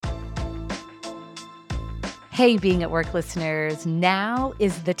Hey, Being at Work listeners, now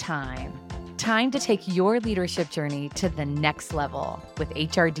is the time. Time to take your leadership journey to the next level with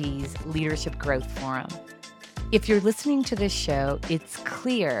HRD's Leadership Growth Forum. If you're listening to this show, it's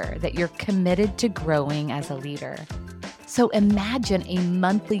clear that you're committed to growing as a leader. So imagine a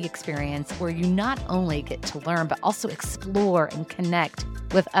monthly experience where you not only get to learn, but also explore and connect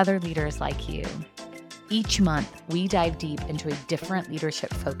with other leaders like you. Each month, we dive deep into a different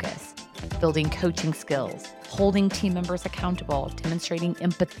leadership focus, building coaching skills, holding team members accountable, demonstrating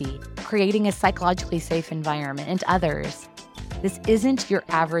empathy, creating a psychologically safe environment, and others. This isn't your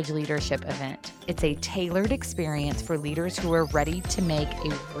average leadership event. It's a tailored experience for leaders who are ready to make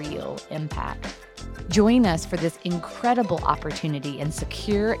a real impact. Join us for this incredible opportunity and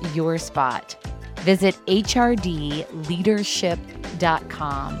secure your spot. Visit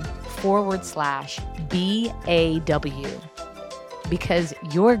hrdleadership.com/BAW. Because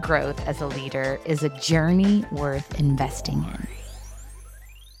your growth as a leader is a journey worth investing in.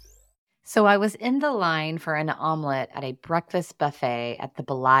 So I was in the line for an omelet at a breakfast buffet at the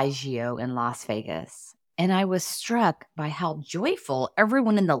Bellagio in Las Vegas, and I was struck by how joyful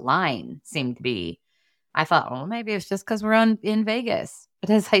everyone in the line seemed to be. I thought, well, maybe it's just because we're in Vegas.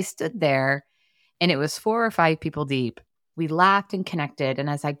 But as I stood there, and it was 4 or 5 people deep, we laughed and connected, and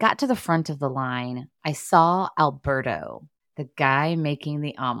as I got to the front of the line, I saw Alberto, the guy making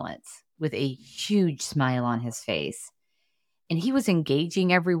the omelets, with a huge smile on his face. And he was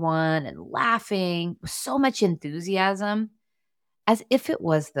engaging everyone and laughing with so much enthusiasm, as if it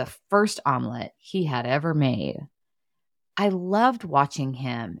was the first omelet he had ever made. I loved watching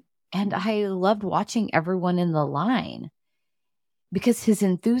him, and I loved watching everyone in the line, because his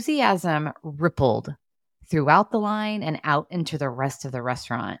enthusiasm rippled throughout the line and out into the rest of the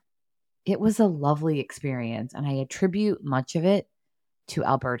restaurant. It was a lovely experience, and I attribute much of it to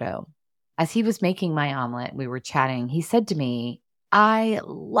Alberto. As he was making my omelet, we were chatting. He said to me, "I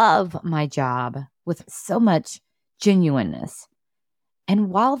love my job," with so much genuineness. And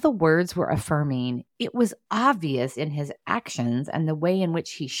while the words were affirming, it was obvious in his actions and the way in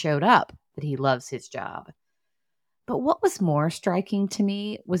which he showed up that he loves his job. But what was more striking to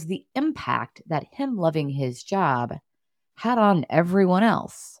me was the impact that him loving his job had on everyone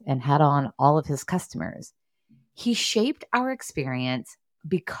else and had on all of his customers. He shaped our experience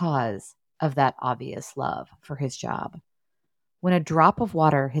because of that obvious love for his job. When a drop of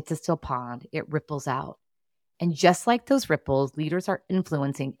water hits a still pond, it ripples out. And just like those ripples, leaders are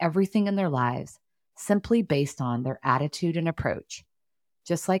influencing everything in their lives simply based on their attitude and approach.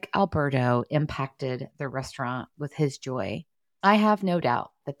 Just like Alberto impacted the restaurant with his joy, I have no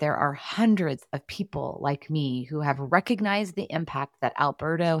doubt that there are hundreds of people like me who have recognized the impact that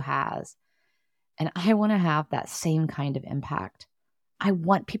Alberto has. And I want to have that same kind of impact. I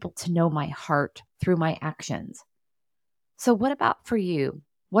want people to know my heart through my actions. So what about for you?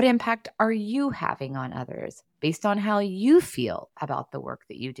 What impact are you having on others based on how you feel about the work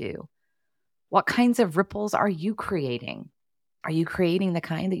that you do? What kinds of ripples are you creating? Are you creating the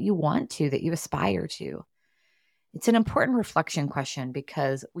kind that you want to, that you aspire to? It's an important reflection question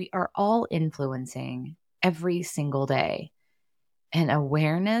because we are all influencing every single day, and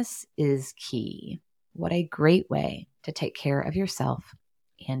awareness is key. What a great way to take care of yourself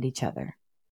and each other.